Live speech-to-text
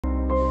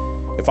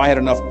If I had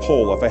enough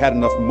pull, if I had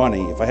enough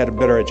money, if I had a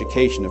better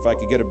education, if I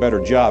could get a better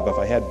job, if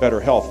I had better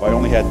health, if I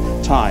only had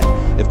time,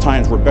 if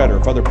times were better,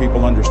 if other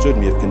people understood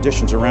me, if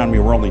conditions around me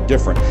were only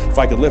different, if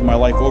I could live my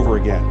life over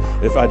again,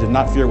 if I did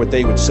not fear what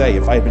they would say,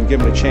 if I had been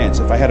given a chance,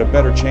 if I had a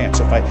better chance,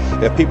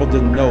 if people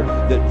didn't know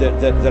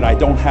that I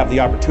don't have the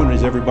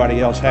opportunities everybody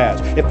else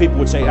has, if people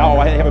would say, oh,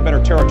 I have a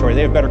better territory,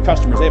 they have better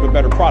customers, they have a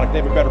better product,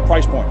 they have a better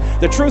price point.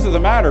 The truth of the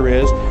matter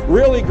is,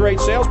 really great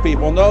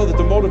salespeople know that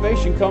the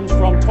motivation comes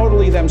from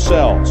totally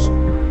themselves.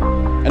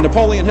 And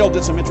Napoleon Hill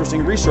did some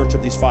interesting research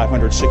of these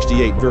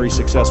 568 very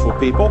successful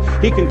people.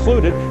 He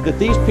concluded that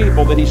these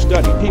people that he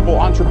studied, people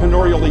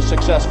entrepreneurially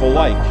successful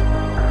like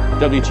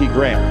W.T.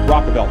 Graham,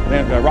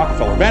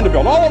 Rockefeller,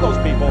 Vanderbilt, all of those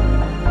people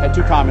had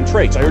two common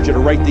traits. I urge you to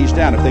write these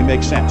down if they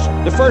make sense.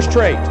 The first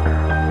trait,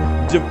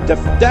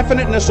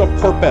 definiteness of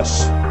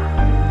purpose.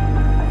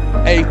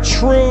 A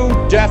true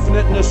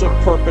definiteness of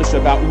purpose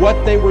about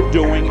what they were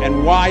doing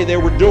and why they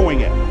were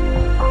doing it.